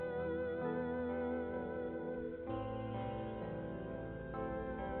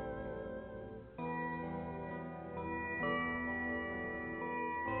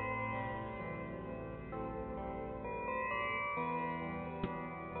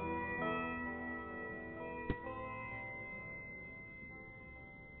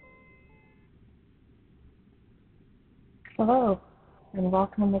Hello, and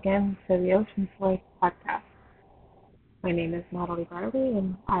welcome again to the Ocean's Voice podcast. My name is Natalie Barley,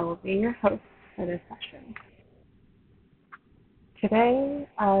 and I will be your host for this session. Today,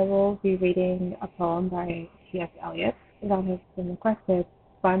 I will be reading a poem by TS Elliot that has been requested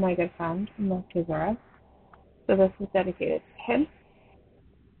by my good friend, Marc Tizura. So this is dedicated to him.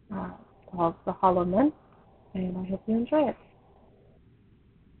 It's called The Hollow Men, and I hope you enjoy it.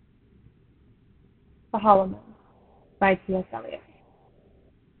 The Hollow Men by T.S. Elliot.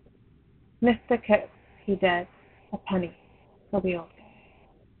 Mr. Kip, he dead, a penny for the old day.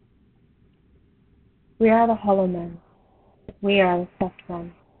 We are the hollow men, we are the stuffed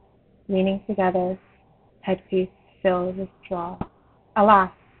men, leaning together, headpiece filled with straw.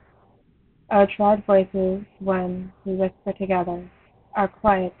 Alas, our tried voices, when we whisper together, are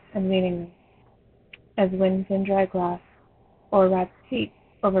quiet and meaningless, as winds in dry grass, or rats' feet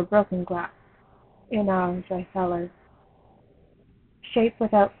over broken glass, in our dry cellars. Shape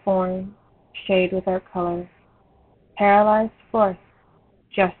without form, shade without color, paralyzed force,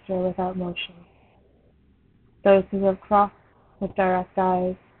 gesture without motion. Those who have crossed with direct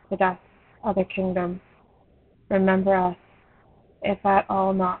eyes the depths of the kingdom, remember us, if at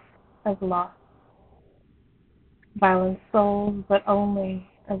all not as lost. Violent souls, but only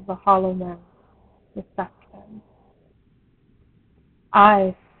as the hollow men respect them.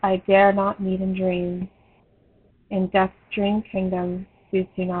 Eyes I dare not meet in dreams. In death's dream kingdom, these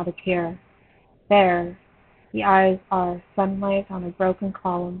do not appear. There, the eyes are sunlight on a broken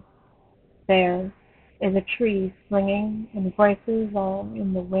column. There is a tree swinging, and voices all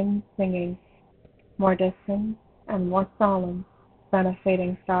in the wind singing, more distant and more solemn than a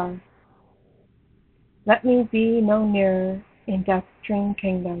fading star. Let me be no nearer in death's dream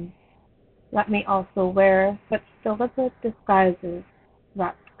kingdom. Let me also wear such deliberate disguises,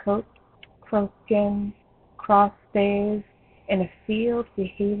 wrapped coat, crow skin, cross stays, in a field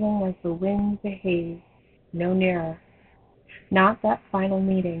behaving as the wind behaves, no nearer. Not that final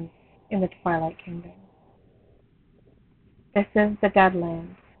meeting in the twilight kingdom. This is the dead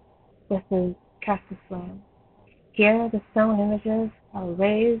land. This is Cassis land. Here the stone images are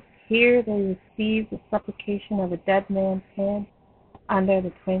raised. Here they receive the supplication of a dead man's hand under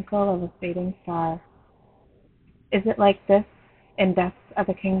the twinkle of a fading star. Is it like this in depths of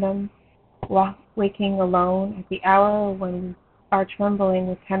the kingdom, waking alone at the hour when we are trembling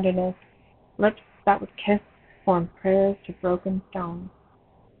with tenderness, lips that would kiss form prayers to broken stones?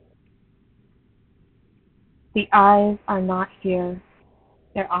 The eyes are not here.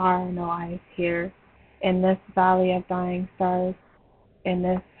 There are no eyes here, in this valley of dying stars, in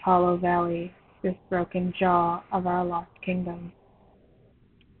this hollow valley, this broken jaw of our lost kingdom.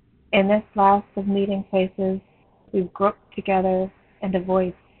 In this last of meeting places, we've groped together and a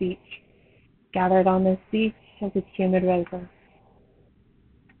voice speech, gathered on this beach as a humid river.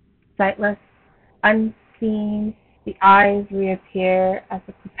 Sightless, unseen, the eyes reappear as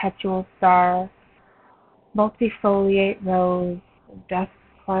a perpetual star, multifoliate rose of death's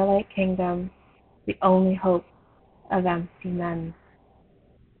twilight kingdom, the only hope of empty men.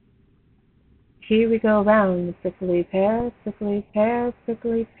 Here we go round the prickly pear, prickly pear,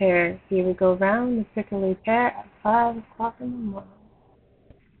 prickly pear. Here we go round the prickly pear at 5 o'clock in the morning.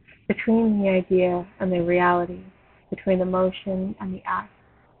 Between the idea and the reality, between the motion and the act,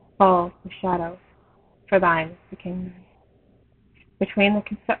 falls the shadow, for thine is the kingdom. Between the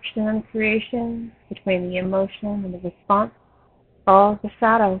conception and creation, between the emotion and the response, falls the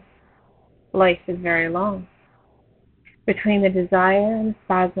shadow. Life is very long. Between the desire and the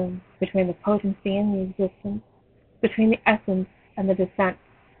spasm, between the potency and the existence, between the essence and the descent,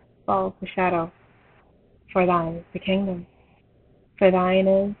 falls the shadow. For thine is the kingdom. For thine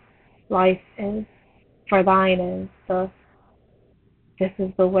is, life is, for thine is the. This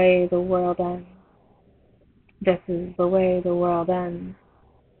is the way the world ends. This is the way the world ends.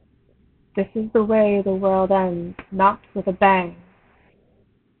 This is the way the world ends, not with a bang,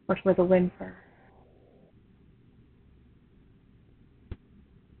 but with a whimper.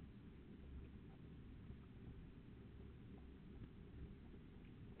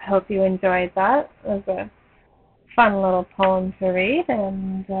 I hope you enjoyed that. It was a fun little poem to read,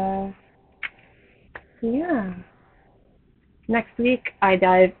 and yeah. Next week, I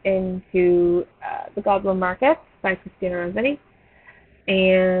dive into The Goblin Market by Christina Rossetti,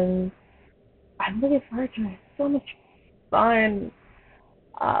 and I'm looking forward to it. It's so much fun.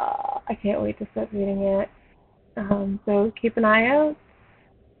 I can't wait to start reading it. So keep an eye out.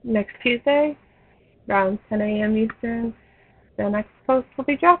 Next Tuesday, around 10 a.m. Eastern, the next post will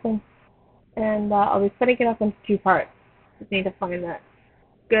be dropping. And I'll be splitting it up into 2 parts. Just need to find that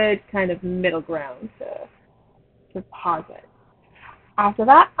good kind of middle ground to to pause it. After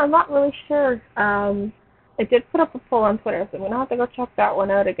that, I'm not really sure. I did put up a poll on Twitter, so I'm gonna have to go check that one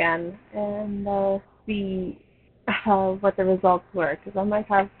out again and see what the results were, because I might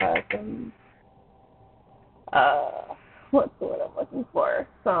have some what's the word I'm looking for?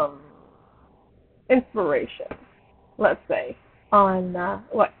 Some inspiration, let's say, on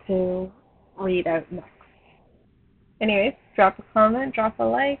what to read out next. Anyways, drop a comment, drop a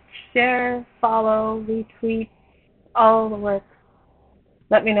like, share, follow, retweet, all the work.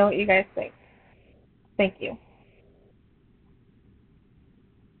 Let me know what you guys think. Thank you.